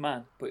 30-year-old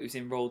man, but he was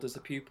enrolled as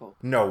a pupil.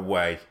 No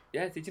way.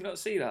 Yeah, did you not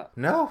see that?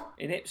 No.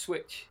 In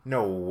Ipswich.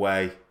 No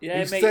way. Yeah,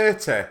 he's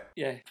 30.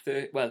 Yeah,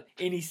 well,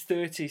 in his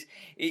 30s.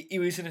 He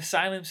was an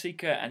asylum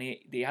seeker, and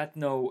he had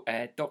no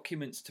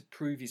documents to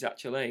prove his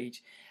actual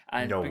age.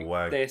 And no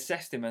way. They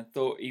assessed him and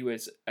thought he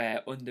was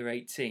under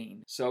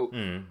 18. So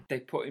they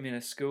put him in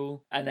a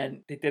school, and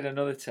then they did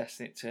another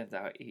test, and it turned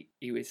out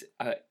he was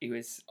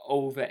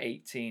over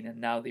 18,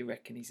 and now they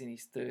reckon he's in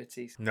his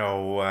 30s.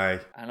 No way.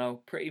 I know,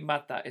 pretty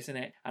mad that, isn't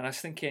it? And I was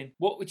thinking,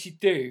 what would you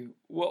do?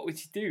 What would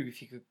you do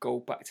if you could go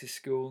back to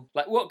school?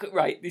 Like, what?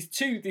 Right, there's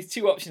two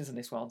options on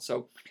this one.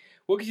 So,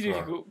 what could you do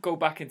if you go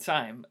back in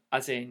time?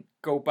 As in,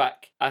 go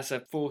back as a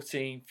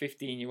 14,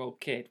 15-year-old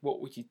kid.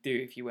 What would you do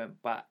if you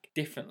went back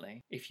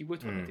differently? If you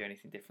would want to do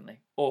anything differently?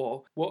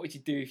 Or what would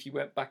you do if you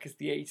went back as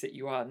the age that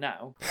you are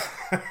now?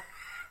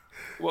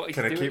 What would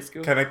you do at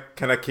school?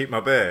 Can I keep my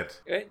beard?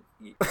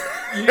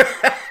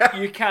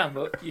 You can,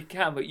 but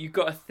you've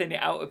got to thin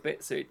it out a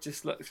bit so it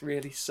just looks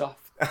really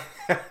soft.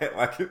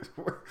 Like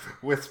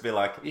wispy,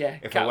 like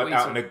if I went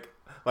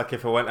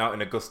out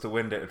in a gust of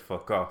wind, it'd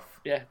fuck off.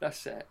 Yeah,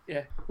 that's it.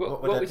 Yeah.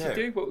 What would you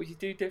do? What would you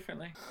do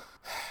differently?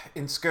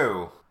 In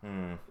school?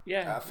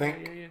 Yeah. I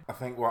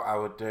think what I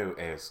would do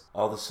is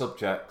all the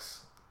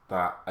subjects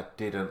that I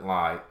didn't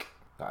like,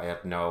 that I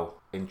had no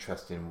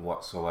interest in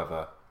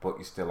whatsoever, but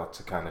you still had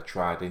to kind of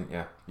try, didn't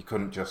you? You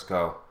couldn't just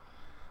go,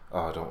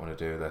 "Oh, I don't want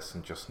to do this,"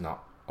 and just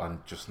not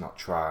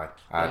try.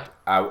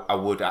 I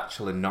would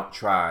actually not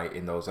try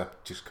in those.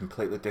 Just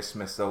completely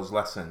dismiss those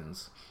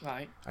lessons,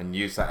 right? And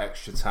use that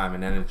extra time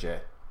and energy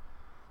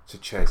to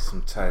chase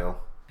some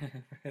tail.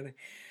 Really?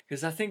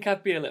 Because I think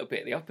I'd be a little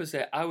bit the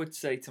opposite. I would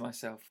say to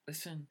myself,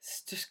 listen,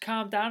 just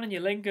calm down on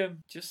your lingam.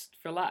 Just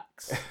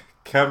relax.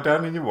 Calm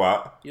down on your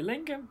what? Your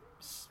lingam.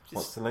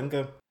 What's the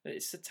lingam?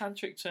 It's a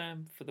tantric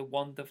term for the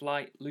wand of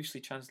light,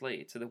 loosely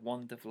translated to the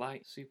wand of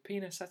light. So your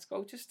penis has to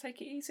go, just take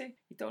it easy.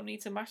 You don't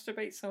need to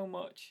masturbate so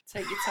much.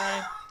 Take your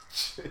time.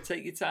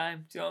 Take your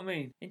time. Do you know what I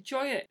mean?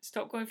 Enjoy it.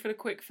 Stop going for the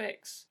quick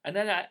fix. And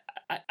then I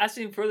as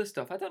in for other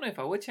stuff, I don't know if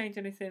I would change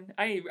anything.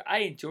 I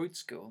enjoyed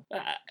school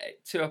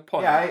to a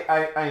point.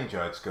 Yeah, I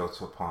enjoyed school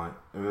to a point.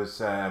 It was,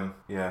 there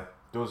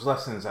was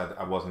lessons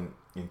I wasn't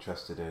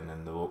interested in,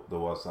 and there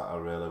was that I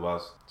really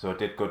was. So I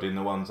did good in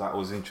the ones that I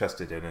was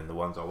interested in, and the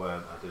ones I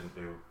weren't, I didn't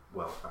do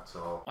well at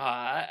all.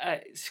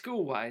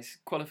 School-wise,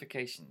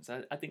 qualifications,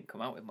 I didn't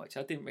come out with much.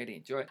 I didn't really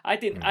enjoy it. I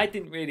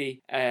didn't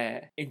really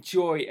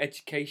enjoy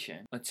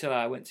education until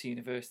I went to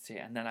university,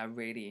 and then I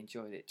really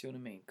enjoyed it. Do you know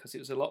what I mean? Because it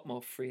was a lot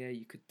more freer.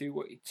 You could do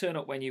what you turn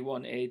up when you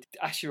wanted,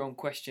 ask your own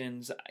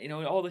questions,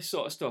 all this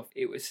sort of stuff.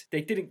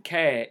 They didn't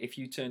care if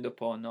you turned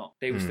up or not.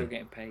 They were still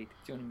getting paid.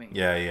 Do you know what I mean?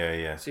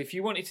 Yeah. So if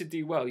you wanted to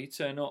do well, you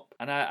turn up,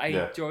 and I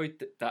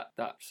enjoyed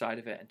that side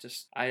of it, and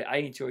just I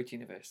enjoyed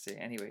university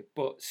anyway.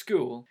 But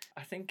school,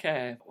 I think.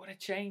 What a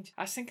change.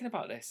 I was thinking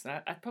about this,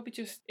 and I'd probably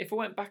just, if I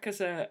went back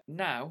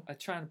now, I'd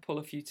try and pull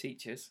a few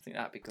teachers. I think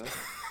that'd be good.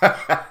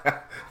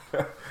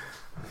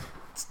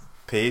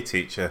 PE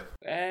teacher?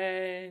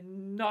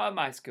 Not at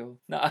my school.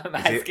 Not at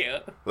my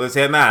school. Was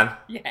he a man?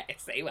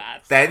 Yes, he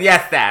was. Then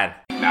yes, Dan.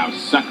 Now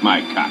suck my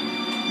cock.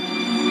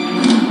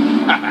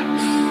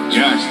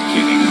 Just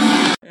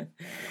kidding.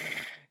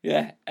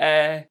 Yeah,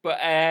 but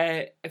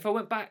if I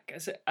went back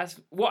as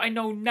what I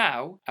know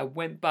now, I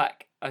went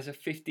back as a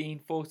 15,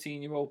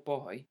 14-year-old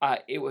boy,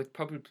 it would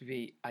probably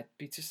be, I'd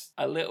be just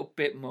a little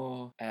bit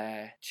more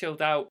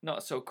chilled out,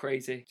 not so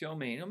crazy. Do you know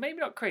what I mean? Or maybe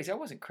not crazy. I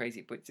wasn't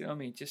crazy, but do you know what I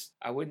mean? Just,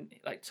 I wouldn't,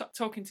 like,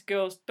 talking to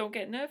girls, don't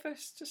get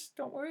nervous. Just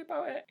don't worry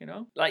about it, you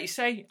know? Like you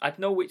say, I'd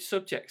know which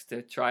subjects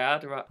to try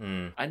harder at.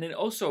 And then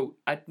also,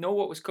 I'd know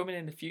what was coming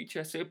in the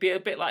future. So it'd be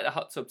a bit like the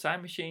hot tub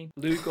time machine,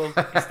 Google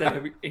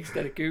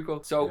instead of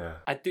Google. So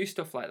I'd do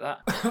stuff like that.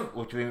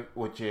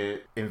 Would you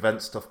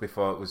invent stuff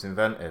before it was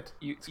invented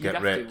to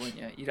get rich? Wouldn't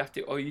you? You'd have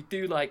to, or you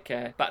do like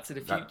Back to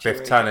the Future. Like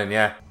Biff Tannen,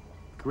 yeah.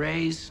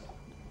 Gray's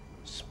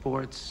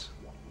Sports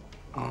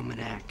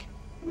Almanac.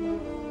 You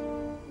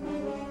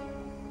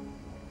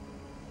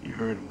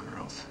heard him,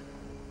 girls.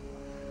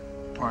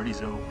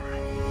 Party's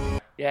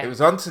over. Yeah. It was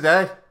on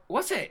today.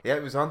 Was it? Yeah,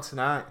 it was on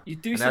tonight. You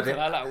do something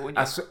like that, wouldn't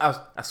you?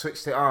 I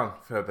switched it on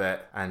for a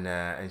bit,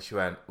 and she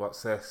went,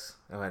 "What's this?"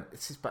 I went,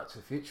 "This is Back to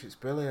the Future. It's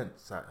brilliant."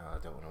 It's like, "Oh, I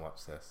don't want to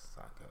watch this." It's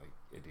like, "Oh,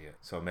 idiot."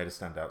 So I made her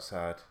stand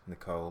outside in the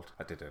cold.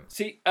 I didn't.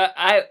 See,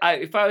 I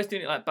if I was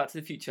doing it like Back to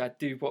the Future, I'd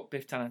do what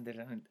Biff Tannen did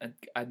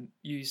and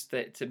used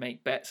it to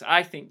make bets.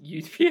 I think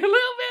you'd be a little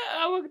bit.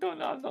 I don't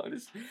know. I'm not gonna.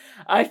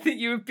 I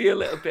think you would be a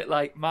little bit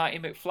like Marty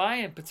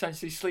McFly and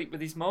potentially sleep with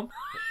his mum.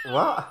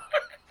 What?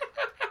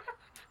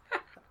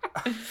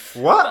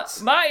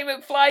 What? Marty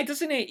McFly,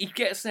 doesn't he? He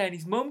gets there and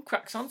his mum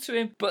cracks onto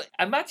him. But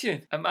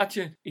imagine,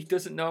 he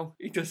doesn't know.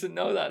 He doesn't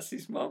know that's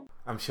his mum.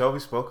 I'm sure we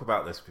spoke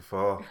about this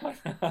before.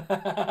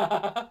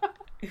 I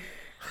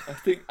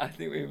think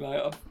we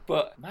might have.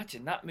 But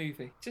imagine that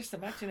movie. Just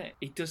imagine it.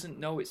 He doesn't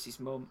know it's his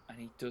mum, and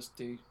he does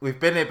do. We've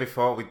been here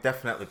before. We've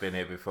definitely been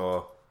here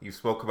before. You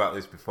spoke about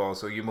this before,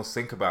 so you must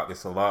think about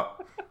this a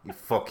lot. You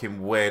fucking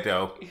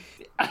weirdo.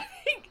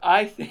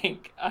 I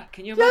think.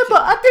 Can you imagine? Yeah,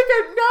 but I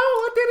didn't know.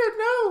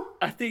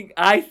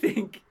 I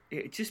think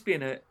it'd just be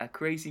a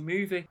crazy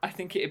movie. I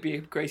think it'd be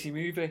a crazy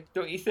movie.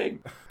 Don't you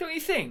think?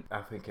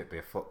 I think it'd be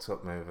a fucked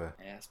up movie.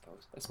 Yeah, I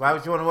suppose. Why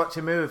would you want to watch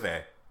a movie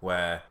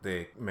where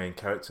the main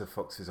character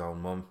fucks his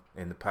own mum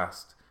in the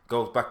past,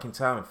 goes back in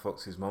time and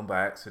fucks his mum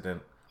by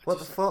accident? What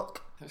the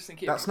fuck?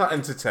 That's not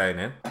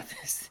entertaining. I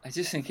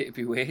just think it'd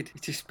be weird.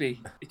 It'd just be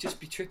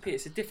trippy.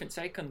 It's a different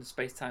take on the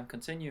space-time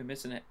continuum,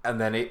 isn't it? And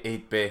then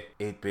he'd be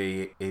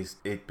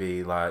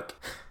like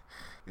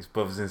his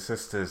brothers and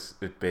sisters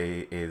would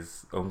be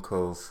his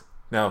uncles.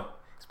 No,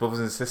 his brothers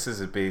and sisters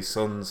would be his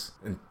sons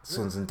and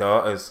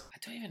daughters. I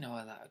don't even know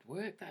how that would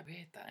work. That'd be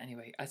weird. That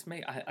anyway. I've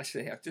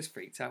just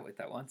freaked out with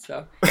that one.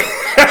 So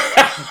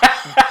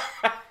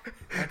I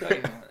don't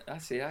even know.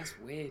 That's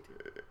weird.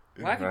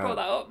 Why have you brought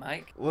that up,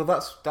 Mike? Well,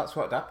 that's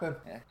what happened.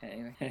 Yeah.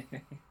 Anyway,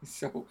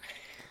 so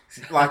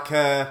like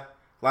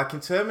in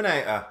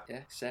Terminator.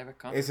 Yeah, Sarah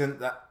Connor. Isn't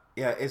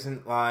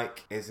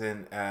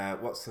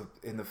what's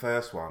in the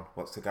first one?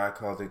 What's the guy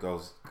called who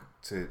goes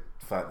to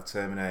fight the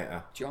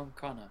Terminator? John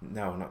Connor.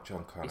 No, not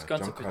John Connor. He's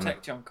gone to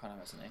protect John Connor,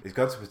 hasn't he? He's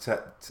gone to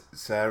protect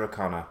Sarah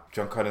Connor.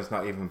 John Connor's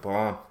not even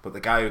born, but the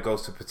guy who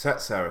goes to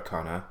protect Sarah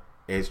Connor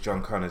is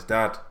John Connor's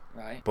dad.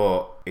 Right.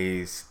 But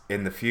he's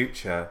in the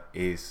future.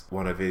 He's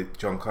one of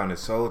John Connor's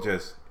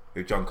soldiers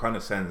who John Connor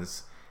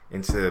sends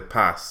into the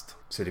past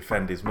to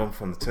defend his mum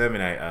from the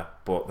Terminator.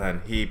 But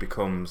then he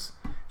becomes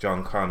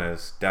John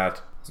Connor's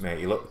dad.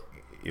 Mate, you look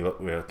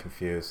real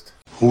confused.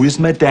 Who is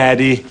my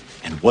daddy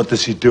and what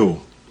does he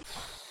do?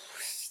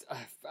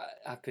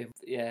 I've been,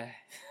 yeah.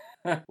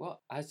 What?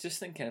 I was just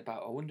thinking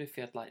about, I wonder if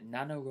he had like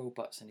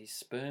nanorobots in his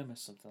sperm or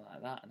something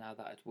like that, and how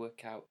that'd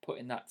work out,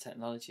 putting that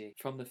technology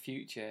from the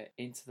future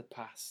into the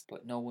past,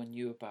 but no one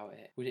knew about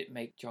it. Would it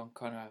make John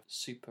Connor have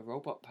super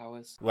robot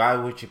powers? Why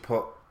would you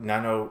put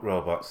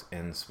nanorobots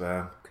in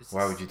sperm?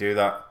 Why would you do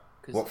that?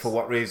 For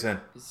what reason?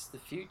 It's the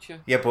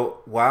future. Yeah,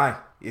 but why?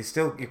 You've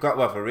got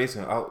to have a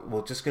reason.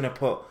 We're gonna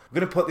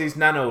put these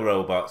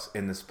nanorobots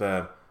in the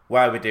sperm.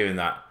 Why are we doing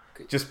that?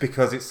 Just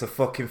because it's the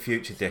fucking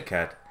future,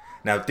 dickhead.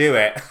 Now do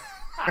it.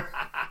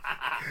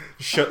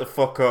 Shut the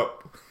fuck up.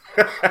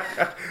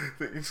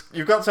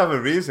 You've got to have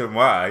a reason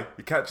why.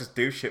 You can't just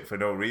do shit for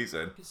no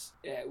reason.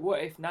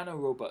 What if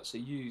nanorobots are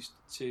used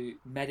to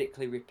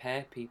medically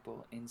repair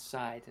people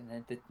inside, and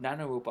then the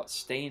nanorobots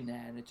stay in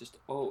there and they're just,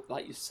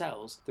 like your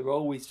cells, they're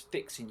always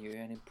fixing you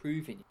and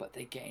improving you, but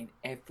they get in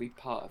every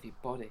part of your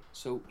body.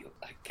 So,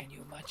 can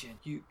you imagine?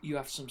 You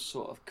have some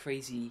sort of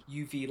crazy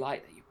UV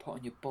light that you put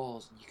on your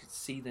balls, and you can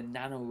see the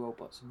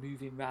nanorobots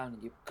moving around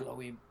in your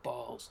glowing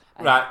balls.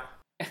 Right.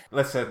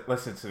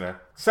 Listen to me.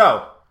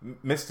 So,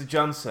 Mr.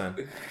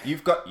 Johnson,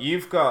 you've got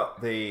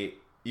the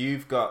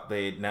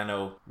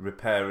nano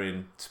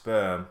repairing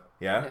sperm,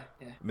 yeah?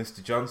 Yeah.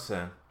 Mr.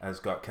 Johnson has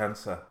got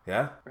cancer,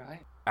 yeah?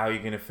 Right. How are you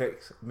going to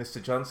fix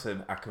Mr.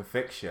 Johnson? I can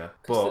fix you,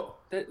 but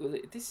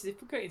this is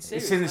if we're getting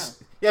serious. It's in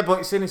his, yeah,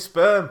 but it's in his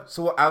sperm.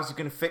 So how's he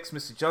going to fix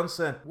Mr.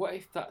 Johnson? What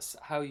if that's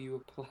how you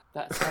apply?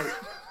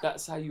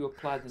 That's how you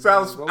apply the.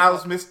 So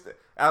how's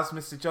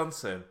Mr.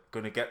 Johnson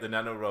going to get the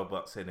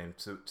nanorobots in him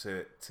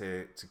to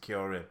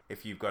cure him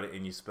if you've got it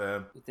in your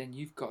sperm? But then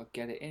you've got to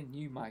get it in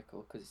you,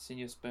 Michael, because it's in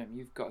your sperm.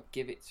 You've got to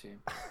give it to him.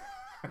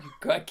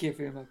 You've got to give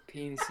him a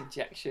penis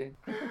injection.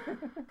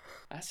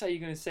 That's how you're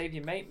going to save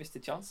your mate,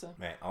 Mr. Johnson.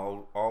 Mate,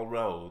 all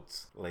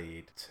roads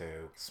lead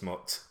to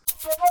smut.